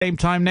Same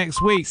time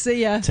next week.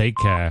 See ya. Take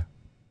care.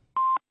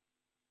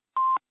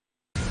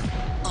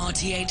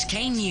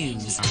 RTHK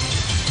News.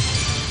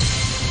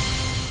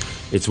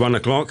 It's 1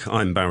 o'clock.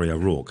 I'm Barry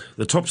O'Rourke.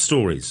 The top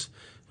stories.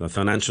 The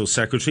Financial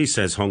Secretary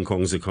says Hong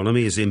Kong's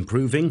economy is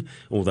improving,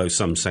 although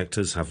some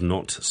sectors have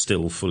not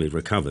still fully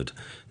recovered.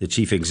 The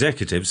Chief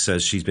Executive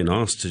says she's been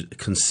asked to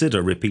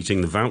consider repeating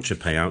the voucher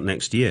payout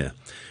next year.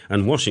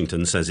 And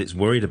Washington says it's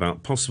worried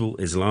about possible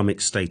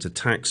Islamic State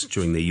attacks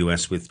during the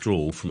US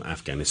withdrawal from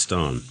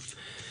Afghanistan.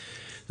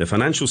 The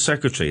Financial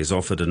Secretary has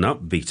offered an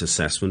upbeat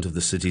assessment of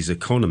the city's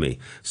economy,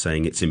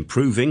 saying it's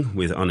improving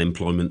with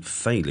unemployment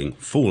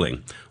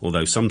falling,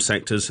 although some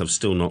sectors have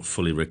still not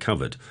fully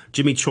recovered.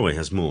 Jimmy Choi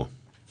has more.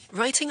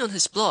 Writing on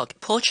his blog,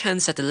 Paul Chan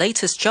said the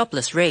latest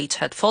jobless rate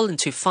had fallen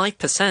to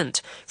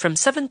 5% from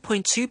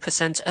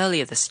 7.2%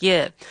 earlier this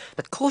year,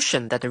 but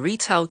cautioned that the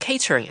retail,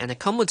 catering and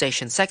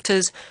accommodation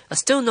sectors are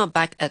still not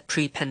back at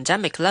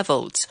pre-pandemic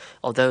levels,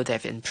 although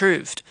they've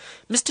improved.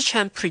 Mr.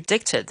 Chan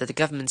predicted that the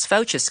government's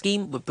voucher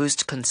scheme would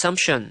boost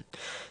consumption.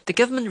 The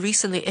government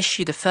recently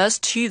issued the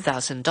first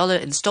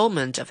 $2,000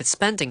 installment of its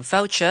spending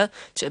voucher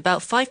to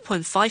about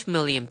 5.5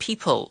 million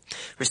people.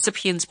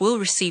 Recipients will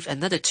receive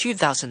another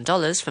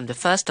 $2,000 from the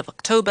 1st of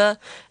October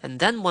and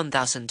then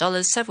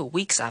 $1,000 several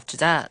weeks after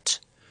that.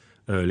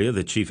 Earlier,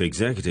 the Chief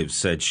Executive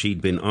said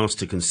she'd been asked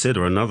to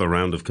consider another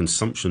round of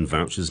consumption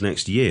vouchers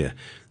next year.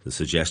 The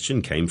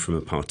suggestion came from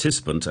a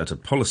participant at a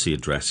policy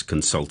address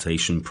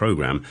consultation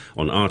programme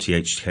on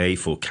RTHK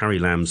for Carrie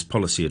Lam's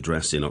policy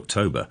address in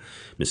October.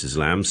 Mrs.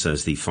 Lam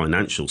says the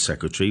Financial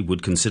Secretary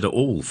would consider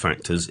all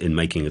factors in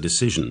making a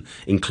decision,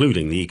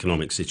 including the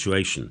economic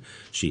situation.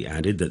 She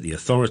added that the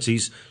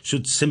authorities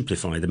should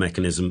simplify the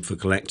mechanism for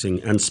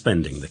collecting and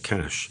spending the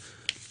cash.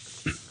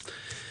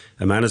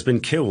 A man has been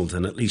killed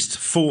and at least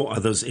 4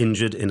 others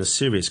injured in a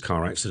serious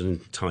car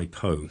accident in Tai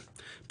Po.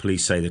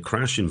 Police say the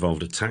crash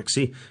involved a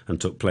taxi and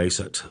took place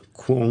at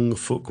Kwong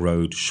Phuc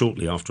Road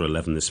shortly after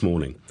 11 this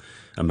morning.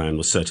 A man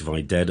was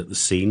certified dead at the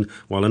scene,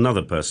 while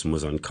another person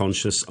was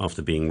unconscious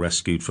after being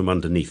rescued from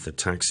underneath the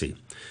taxi.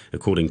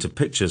 According to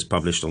pictures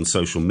published on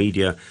social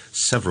media,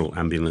 several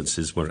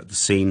ambulances were at the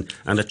scene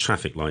and a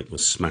traffic light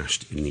was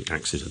smashed in the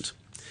accident.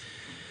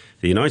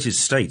 The United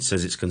States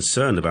says it's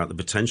concerned about the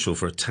potential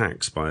for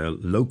attacks by a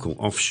local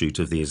offshoot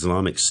of the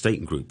Islamic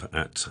State group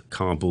at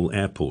Kabul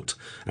airport,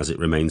 as it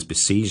remains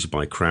besieged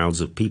by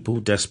crowds of people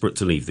desperate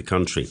to leave the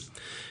country.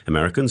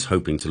 Americans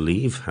hoping to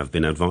leave have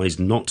been advised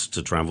not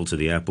to travel to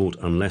the airport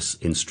unless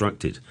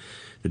instructed.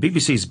 The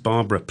BBC's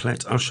Barbara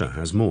Plett-Usher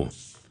has more.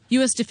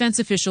 U.S. defense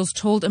officials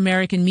told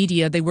American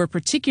media they were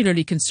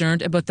particularly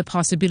concerned about the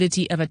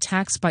possibility of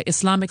attacks by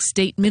Islamic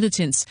State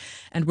militants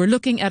and were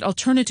looking at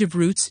alternative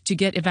routes to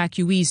get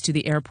evacuees to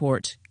the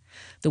airport.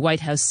 The White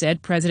House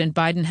said President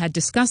Biden had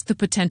discussed the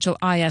potential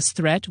IS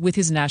threat with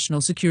his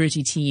national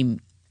security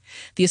team.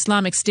 The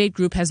Islamic State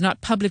group has not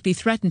publicly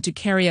threatened to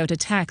carry out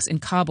attacks in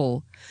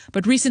Kabul,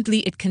 but recently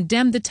it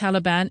condemned the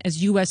Taliban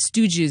as U.S.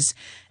 stooges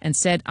and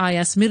said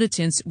IS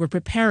militants were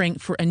preparing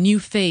for a new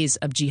phase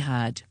of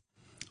jihad.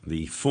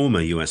 The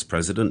former US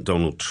President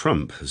Donald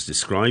Trump has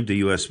described the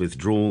US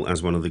withdrawal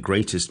as one of the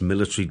greatest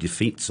military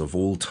defeats of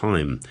all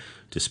time.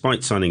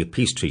 Despite signing a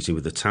peace treaty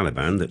with the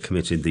Taliban that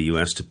committed the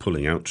US to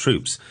pulling out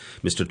troops,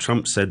 Mr.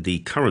 Trump said the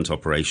current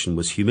operation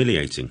was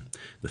humiliating.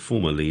 The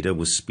former leader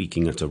was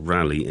speaking at a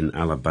rally in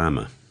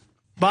Alabama.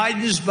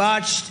 Biden's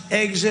botched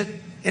exit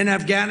in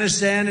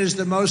Afghanistan is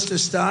the most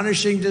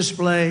astonishing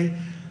display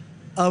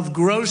of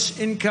gross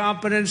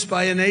incompetence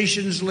by a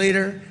nation's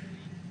leader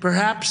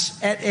perhaps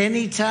at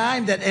any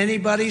time that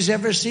anybody's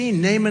ever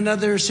seen. Name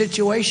another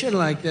situation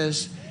like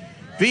this.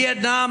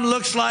 Vietnam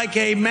looks like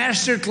a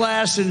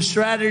masterclass in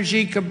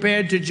strategy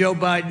compared to Joe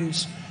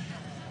Biden's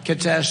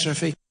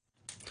catastrophe.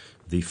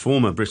 The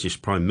former British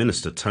Prime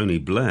Minister Tony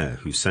Blair,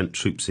 who sent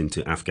troops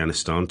into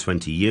Afghanistan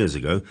 20 years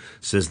ago,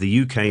 says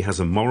the UK has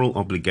a moral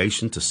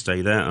obligation to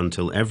stay there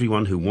until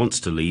everyone who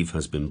wants to leave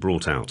has been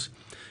brought out.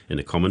 In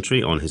a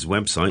commentary on his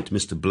website,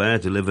 Mr. Blair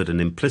delivered an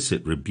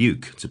implicit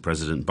rebuke to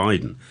President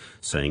Biden,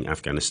 saying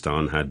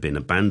Afghanistan had been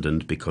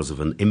abandoned because of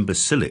an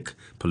imbecilic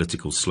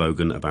political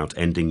slogan about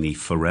ending the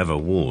forever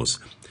wars.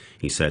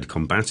 He said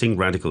combating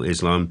radical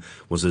Islam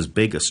was as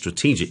big a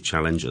strategic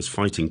challenge as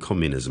fighting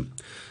communism.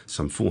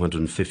 Some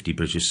 450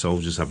 British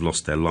soldiers have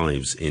lost their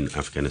lives in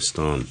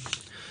Afghanistan.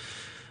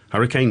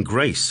 Hurricane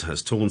Grace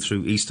has torn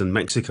through eastern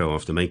Mexico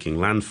after making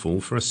landfall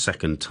for a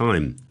second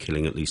time,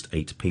 killing at least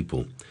 8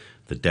 people.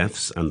 The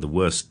deaths and the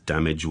worst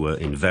damage were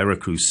in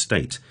Veracruz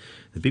state.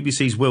 The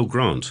BBC's Will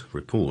Grant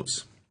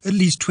reports. At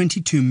least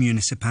 22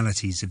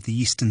 municipalities of the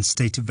eastern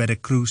state of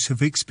Veracruz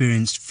have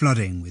experienced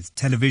flooding, with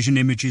television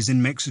images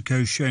in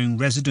Mexico showing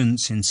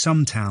residents in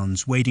some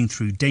towns wading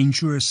through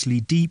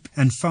dangerously deep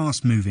and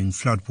fast-moving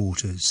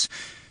floodwaters.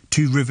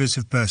 2 rivers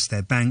have burst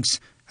their banks,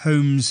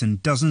 homes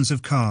and dozens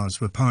of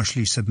cars were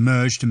partially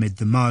submerged amid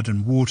the mud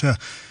and water,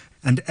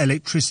 and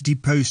electricity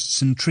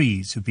posts and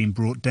trees have been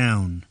brought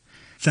down.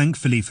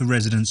 Thankfully for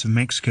residents of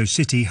Mexico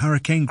City,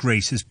 Hurricane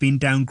Grace has been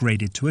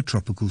downgraded to a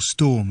tropical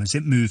storm as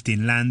it moved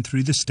inland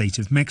through the state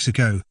of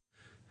Mexico.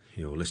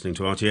 You're listening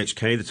to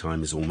RTHK. The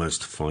time is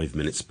almost 5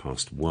 minutes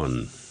past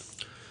 1.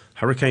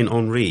 Hurricane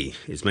Henri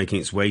is making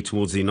its way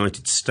towards the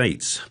United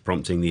States,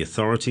 prompting the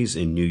authorities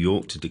in New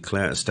York to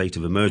declare a state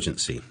of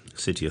emergency.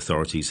 City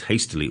authorities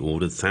hastily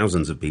ordered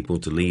thousands of people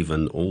to leave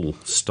an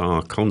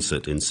all-star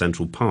concert in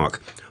Central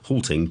Park,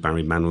 halting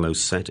Barry Manilow's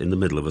set in the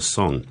middle of a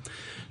song.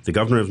 The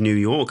governor of New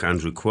York,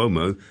 Andrew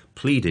Cuomo,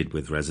 pleaded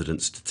with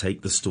residents to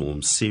take the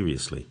storm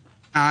seriously.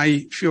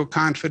 I feel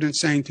confident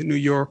saying to New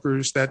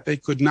Yorkers that they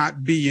could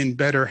not be in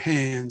better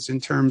hands in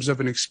terms of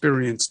an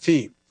experienced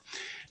team.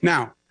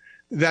 Now,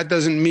 that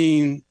doesn't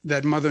mean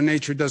that Mother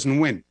Nature doesn't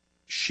win.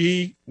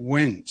 She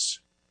wins.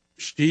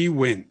 She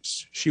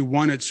wins. She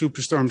won at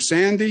Superstorm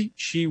Sandy.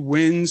 She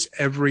wins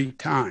every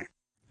time.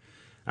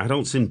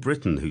 Adults in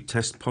Britain who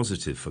test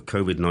positive for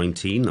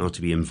COVID-19 are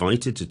to be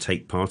invited to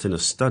take part in a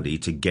study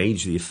to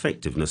gauge the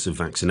effectiveness of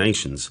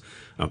vaccinations.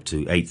 Up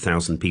to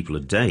 8,000 people a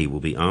day will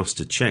be asked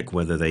to check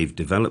whether they've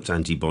developed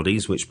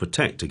antibodies which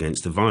protect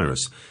against the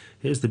virus.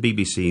 Here's the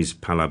BBC's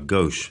Pallab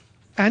Ghosh.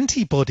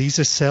 Antibodies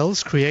are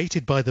cells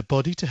created by the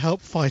body to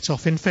help fight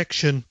off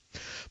infection.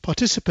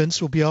 Participants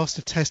will be asked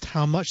to test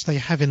how much they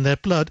have in their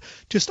blood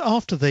just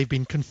after they've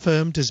been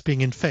confirmed as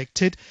being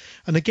infected,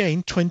 and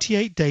again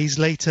 28 days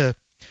later.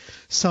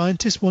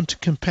 Scientists want to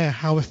compare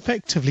how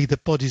effectively the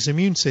body's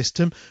immune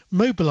system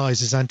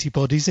mobilises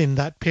antibodies in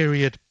that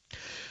period.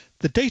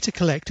 The data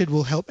collected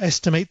will help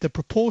estimate the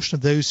proportion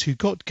of those who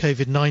got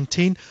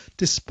COVID-19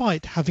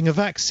 despite having a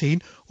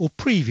vaccine or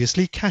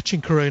previously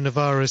catching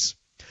coronavirus.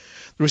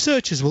 The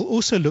researchers will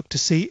also look to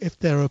see if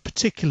there are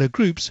particular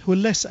groups who are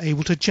less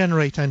able to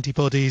generate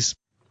antibodies.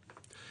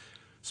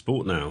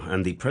 Sport now,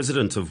 and the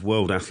president of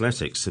World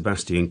Athletics,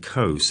 Sebastian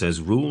Coe,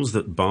 says rules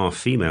that bar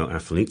female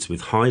athletes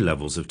with high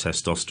levels of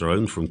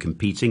testosterone from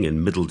competing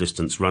in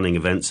middle-distance running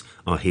events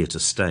are here to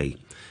stay.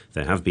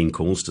 There have been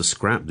calls to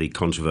scrap the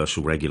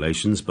controversial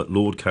regulations, but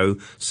Lord Coe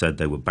said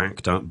they were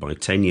backed up by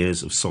 10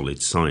 years of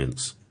solid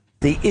science.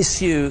 The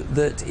issue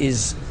that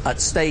is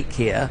at stake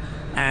here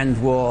and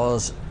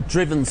was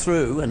driven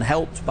through and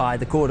helped by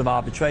the Court of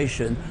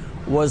Arbitration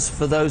was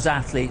for those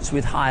athletes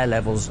with higher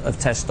levels of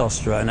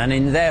testosterone. And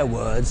in their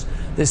words,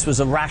 this was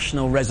a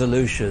rational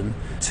resolution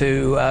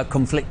to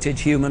conflicted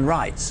human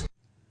rights.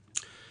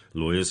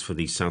 Lawyers for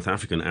the South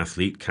African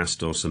athlete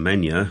Caster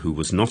Semenya, who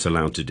was not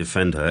allowed to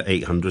defend her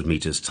 800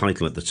 metres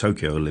title at the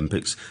Tokyo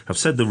Olympics, have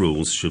said the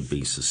rules should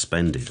be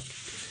suspended.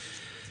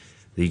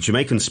 The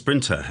Jamaican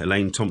sprinter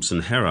Elaine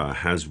Thompson-Herah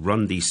has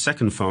run the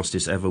second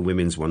fastest ever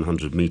women's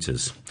 100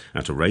 metres.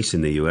 At a race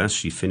in the US,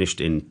 she finished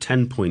in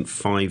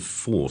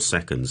 10.54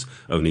 seconds.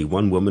 Only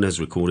one woman has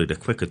recorded a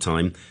quicker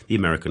time, the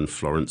American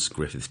Florence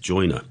Griffith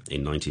Joyner,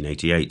 in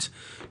 1988.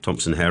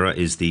 Thompson-Herah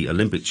is the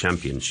Olympic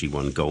champion. She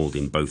won gold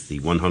in both the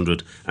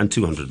 100 and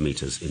 200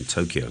 metres in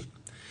Tokyo.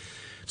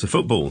 To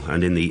football,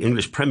 and in the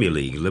English Premier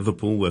League,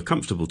 Liverpool were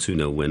comfortable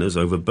 2-0 winners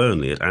over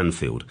Burnley at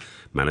Anfield.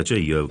 Manager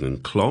Jurgen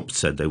Klopp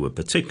said they were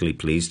particularly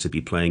pleased to be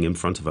playing in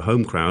front of a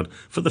home crowd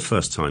for the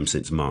first time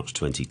since March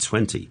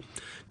 2020.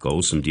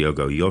 Goals from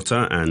Diogo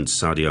Jota and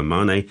Sadio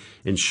Mane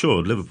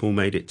ensured Liverpool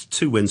made it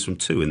 2 wins from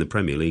 2 in the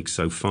Premier League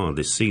so far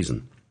this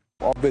season.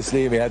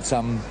 Obviously, we had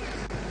some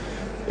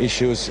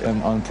issues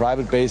on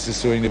private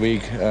basis during the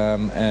week,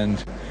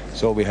 and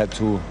so we had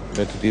to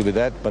deal with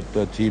that, but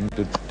the team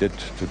did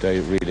today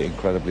really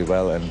incredibly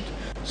well, and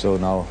so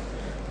now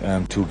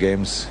 2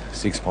 games,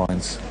 6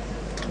 points.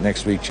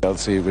 Next week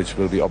Chelsea, which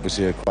will be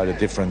obviously quite a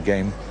different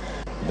game.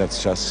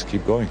 Let's just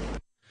keep going.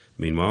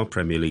 Meanwhile,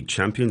 Premier League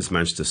champions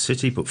Manchester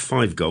City put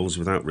 5 goals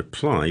without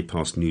reply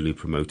past newly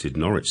promoted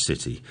Norwich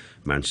City.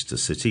 Manchester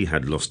City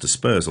had lost to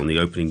Spurs on the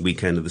opening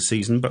weekend of the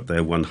season, but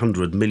their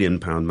 £100 million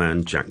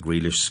man Jack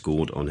Grealish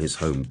scored on his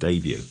home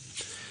debut.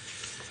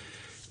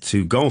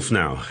 To golf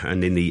now,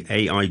 and in the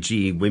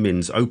AIG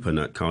Women's Open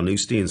at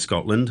Carnoustie in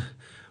Scotland.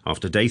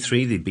 After day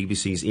 3, the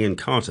BBC's Ian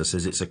Carter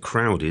says it's a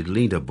crowded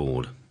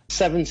leaderboard.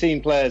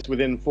 17 players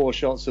within 4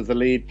 shots of the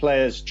lead,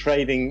 players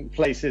trading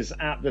places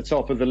at the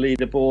top of the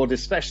leaderboard,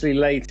 especially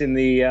late in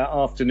the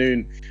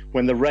afternoon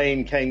when the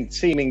rain came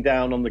teeming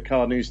down on the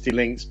Carnoustie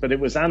links. But it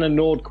was Anna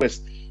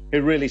Nordqvist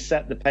who really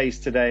set the pace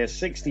today, a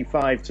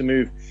 65 to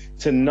move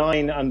to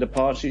 9 under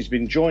par. She's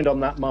been joined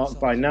on that mark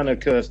by Nano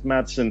Kirst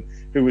Madsen,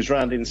 who was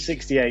round in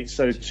 68.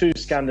 So 2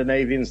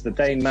 Scandinavians, the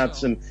Dane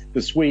Madsen,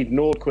 the Swede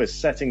Nordqvist,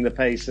 setting the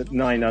pace at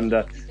 9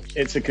 under.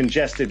 It's a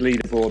congested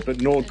leaderboard, but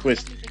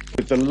Nordqvist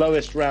with the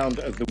lowest round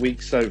of the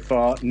week so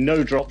far,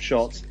 no drop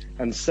shots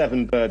and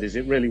 7 birdies.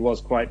 It really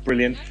was quite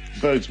brilliant.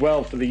 Bodes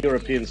well for the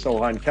European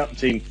Solheim Cup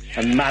team,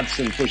 and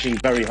Madsen pushing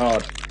very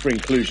hard for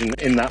inclusion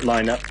in that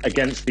lineup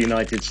against the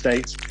United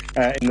States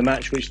in the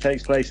match which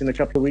takes place in a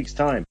couple of weeks'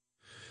 time.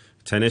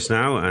 Tennis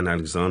now, and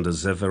Alexander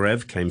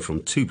Zverev came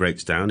from 2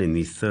 breaks down in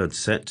the 3rd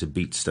set to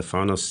beat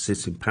Stefanos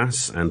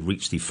Tsitsipas and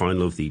reach the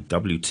final of the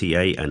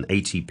WTA and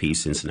ATP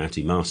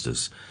Cincinnati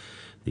Masters.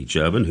 The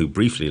German, who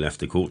briefly left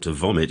the court to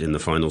vomit in the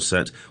final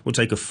set, will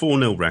take a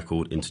 4-0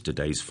 record into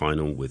today's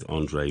final with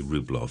Andrei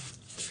Rublev.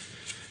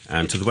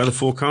 And to the weather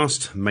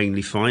forecast,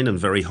 mainly fine and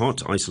very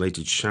hot,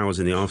 isolated showers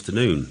in the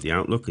afternoon. The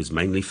outlook is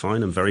mainly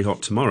fine and very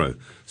hot tomorrow.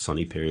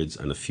 Sunny periods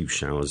and a few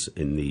showers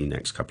in the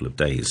next couple of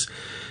days.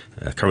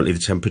 Currently the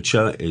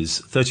temperature is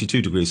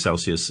 32 degrees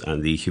Celsius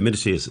and the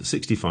humidity is at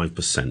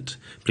 65%.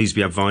 Please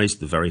be advised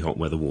the very hot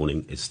weather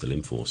warning is still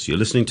in force. You're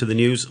listening to the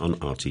news on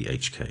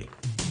RTHK.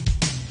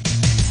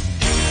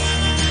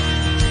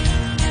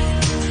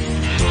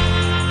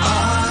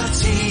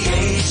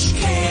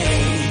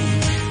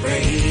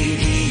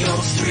 Radio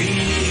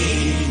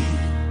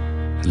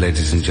 3.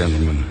 Ladies and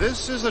gentlemen,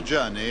 this is a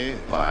journey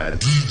by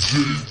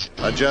DJ.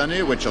 A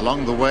journey which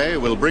along the way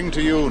will bring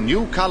to you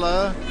new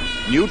color,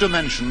 new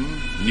dimension,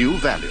 new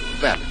value,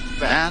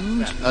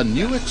 and a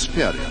new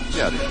experience.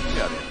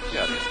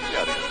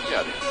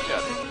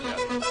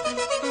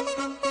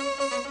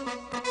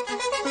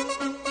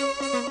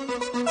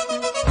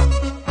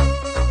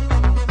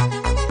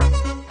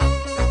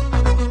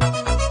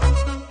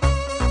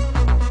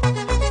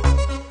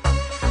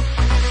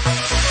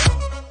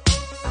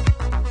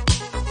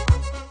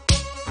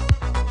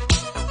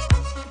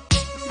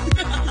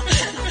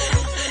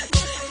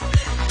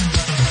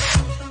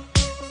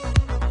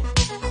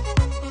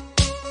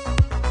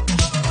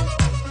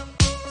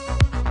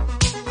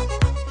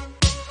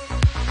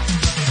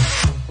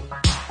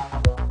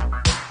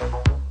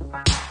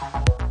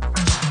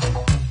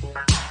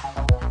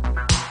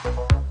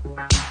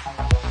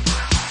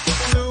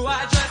 Blue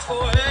eye dress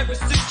for every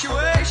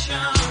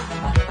situation.